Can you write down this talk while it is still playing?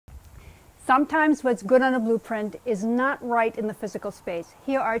Sometimes what's good on a blueprint is not right in the physical space.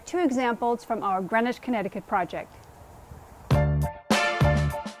 Here are two examples from our Greenwich, Connecticut project.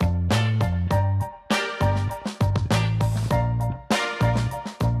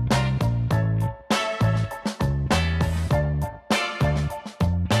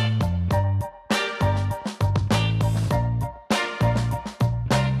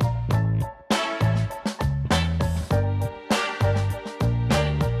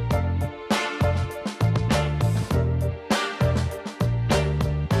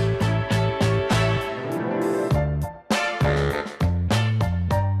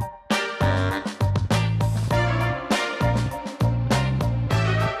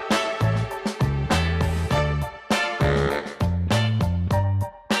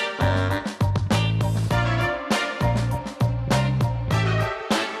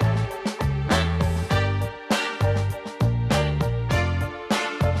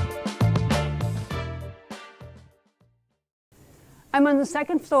 I'm on the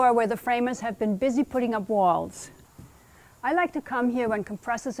second floor where the framers have been busy putting up walls. I like to come here when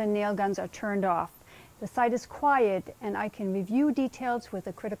compressors and nail guns are turned off. The site is quiet and I can review details with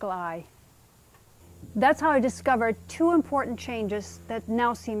a critical eye. That's how I discovered two important changes that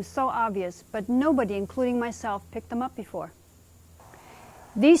now seem so obvious, but nobody, including myself, picked them up before.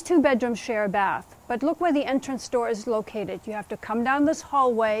 These two bedrooms share a bath, but look where the entrance door is located. You have to come down this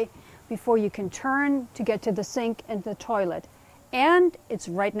hallway before you can turn to get to the sink and the toilet. And it's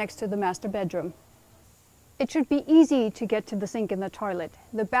right next to the master bedroom. It should be easy to get to the sink and the toilet.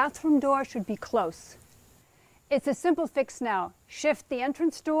 The bathroom door should be close. It's a simple fix now. Shift the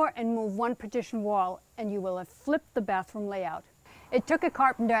entrance door and move one partition wall, and you will have flipped the bathroom layout. It took a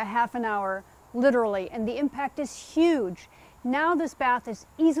carpenter a half an hour, literally, and the impact is huge. Now this bath is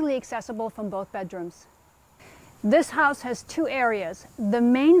easily accessible from both bedrooms. This house has two areas, the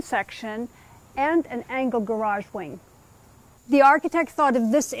main section and an angled garage wing. The architect thought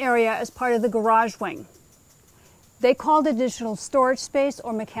of this area as part of the garage wing. They called it additional storage space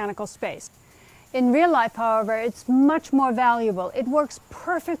or mechanical space. In real life, however, it's much more valuable. It works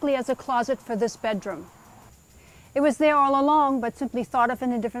perfectly as a closet for this bedroom. It was there all along, but simply thought of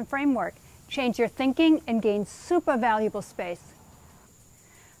in a different framework. Change your thinking and gain super valuable space.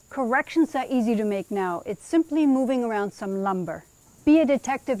 Corrections are easy to make now. It's simply moving around some lumber. Be a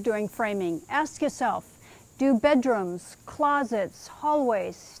detective during framing. Ask yourself, do bedrooms, closets,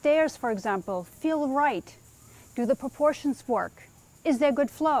 hallways, stairs, for example, feel right? Do the proportions work? Is there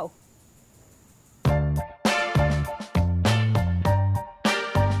good flow?